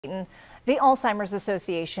The Alzheimer's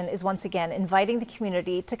Association is once again inviting the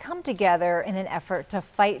community to come together in an effort to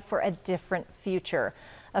fight for a different future,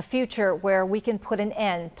 a future where we can put an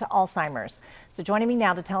end to Alzheimer's. So joining me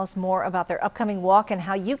now to tell us more about their upcoming walk and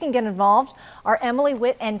how you can get involved are Emily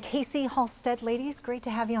Witt and Casey Halstead. Ladies, great to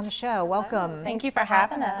have you on the show. Welcome. Thank you for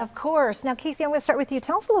having us. Of course. Now, Casey, I'm going to start with you.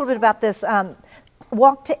 Tell us a little bit about this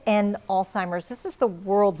walk to end Alzheimer's. This is the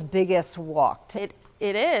world's biggest walk.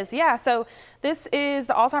 It is, yeah. So this is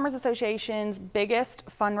the Alzheimer's Association's biggest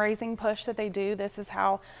fundraising push that they do. This is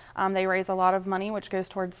how they raise a lot of money, which goes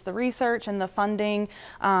towards the research and the funding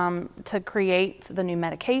to create the new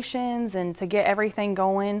medications and to get everything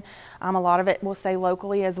going. A lot of it will stay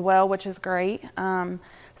locally as well, which is great.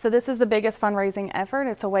 So this is the biggest fundraising effort.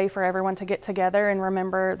 It's a way for everyone to get together and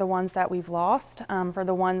remember the ones that we've lost, for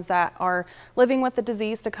the ones that are living with the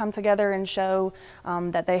disease to come together and show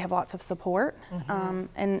that they have lots of support,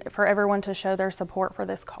 and for everyone to show their support for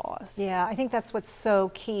this cause. Yeah, I think that's what's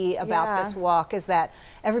so key about this walk is that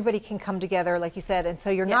everybody can come together, like you said, and so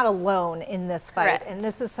you're not alone in this fight. Correct. And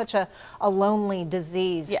this is such a lonely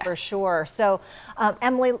disease for sure. So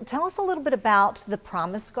Emily, tell us a little bit about the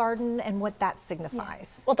Promise Garden and what that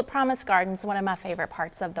signifies. Well, the Promise Garden is one of my favorite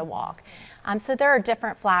parts of the walk. So there are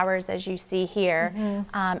different flowers, as you see here,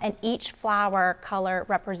 and each flower color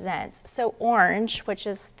represents. So orange, which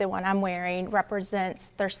is the one I'm wearing,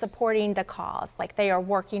 represents they're supporting the cause, like they are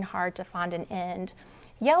working hard to find an end.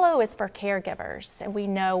 Yellow is for caregivers, and we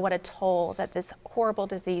know what a toll that this horrible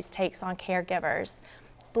disease takes on caregivers.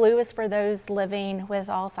 Blue is for those living with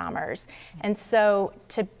Alzheimer's. And so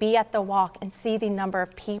to be at the walk and see the number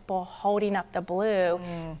of people holding up the blue,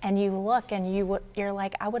 and you look and you're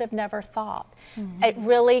like, I would have never thought. It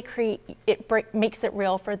really makes it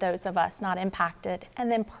real for those of us not impacted. And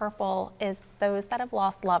then purple is those that have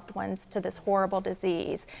lost loved ones to this horrible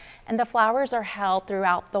disease. And the flowers are held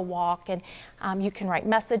throughout the walk, and you can write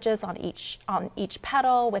messages on each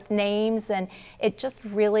petal with names, and it just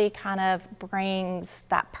really kind of brings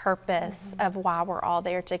that purpose of why we're all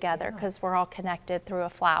there together, because we're all connected through a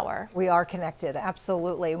flower. We are connected,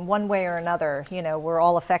 absolutely. One way or another, you know, we're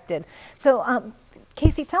all affected. So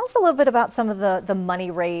Casey, tell us a little bit about some of the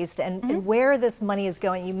money raised and where this money is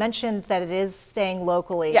going. You mentioned that it is staying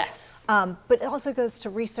locally. Yes. But it also goes to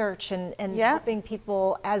research and helping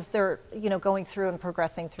people as they're, going through and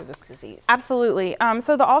progressing through this disease. Absolutely.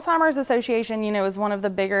 So the Alzheimer's Association, is one of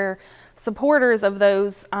the bigger supporters of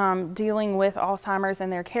those dealing with Alzheimer's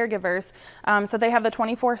and their caregivers. So they have the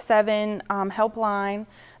 24/7 helpline.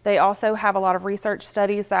 They also have a lot of research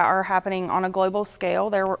studies that are happening on a global scale.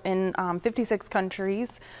 They're in 56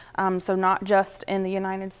 countries, so not just in the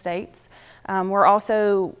United States. We're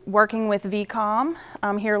also working with VCOM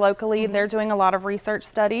here locally. They're doing a lot of research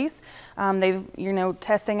studies. They've,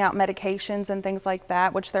 testing out medications and things like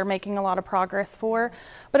that, which they're making a lot of progress for.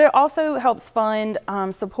 But it also helps fund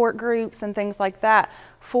support groups and things like that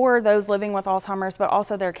for those living with Alzheimer's, but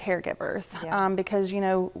also their caregivers, because,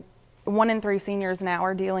 1 in 3 seniors now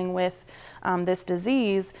are dealing with this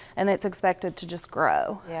disease, and it's expected to just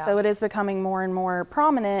grow. So it is becoming more and more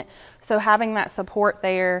prominent. So having that support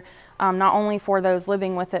there, not only for those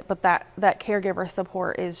living with it, but that caregiver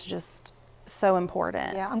support is just so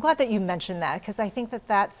important. Yeah, I'm glad that you mentioned that, because I think that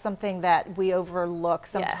that's something that we overlook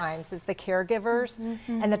sometimes is the caregivers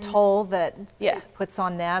and the toll that it puts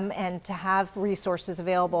on them, and to have resources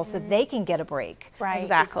available so they can get a break. Right.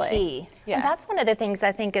 Exactly. Is key. And that's one of the things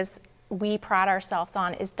I think is we pride ourselves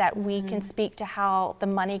on, is that we can speak to how the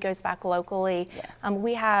money goes back locally.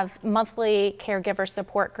 We have monthly caregiver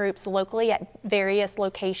support groups locally at various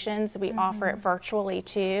locations. We offer it virtually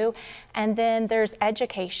too. And then there's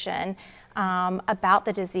education about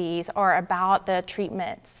the disease or about the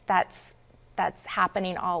treatments that's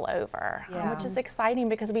happening all over, which is exciting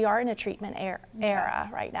because we are in a treatment era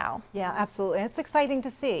right now. Yeah, absolutely. It's exciting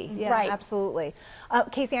to see. Yeah, right. Absolutely.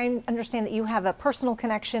 Casey, I understand that you have a personal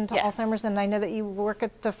connection to Alzheimer's, and I know that you work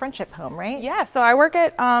at the Friendship Home, right? Yeah, so I work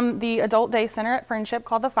at the adult day center at Friendship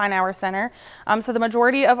called the Fine Hour Center. So the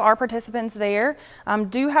majority of our participants there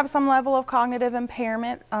do have some level of cognitive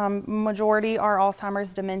impairment. Majority are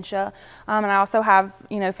Alzheimer's, dementia, and I also have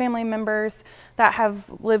family members that have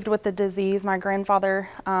lived with the disease. My grandfather,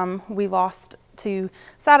 we lost to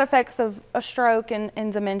side effects of a stroke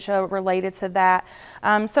and dementia related to that.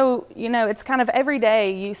 So, it's kind of every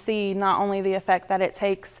day you see not only the effect that it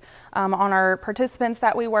takes on our participants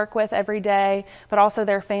that we work with every day, but also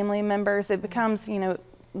their family members. It becomes,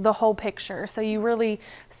 the whole picture. So you really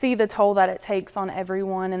see the toll that it takes on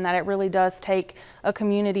everyone, and that it really does take a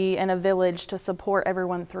community and a village to support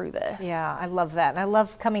everyone through this. Yeah, I love that. And I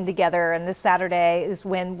love coming together. And this Saturday is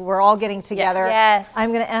when we're all getting together. Yes.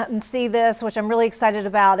 I'm going to MC this, which I'm really excited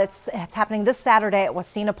about. It's happening this Saturday at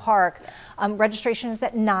Wasena Park. Registration is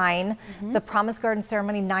at 9. The Promise Garden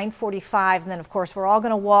ceremony 9:45, and then of course we're all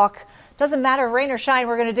going to walk. Doesn't matter rain or shine,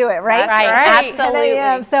 we're going to do it, right? Right, absolutely. 10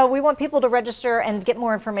 a.m. So we want people to register and get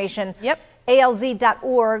more information. Yep.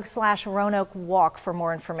 alz.org/Roanoke Walk for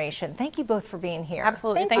more information. Thank you both for being here.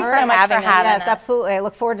 Absolutely. Thank you Thanks so much for having us. having Yes, us. absolutely. I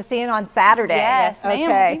look forward to seeing you on Saturday. Yes, ma'am, okay.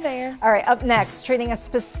 we'll be there. All right, up next, treating a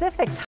specific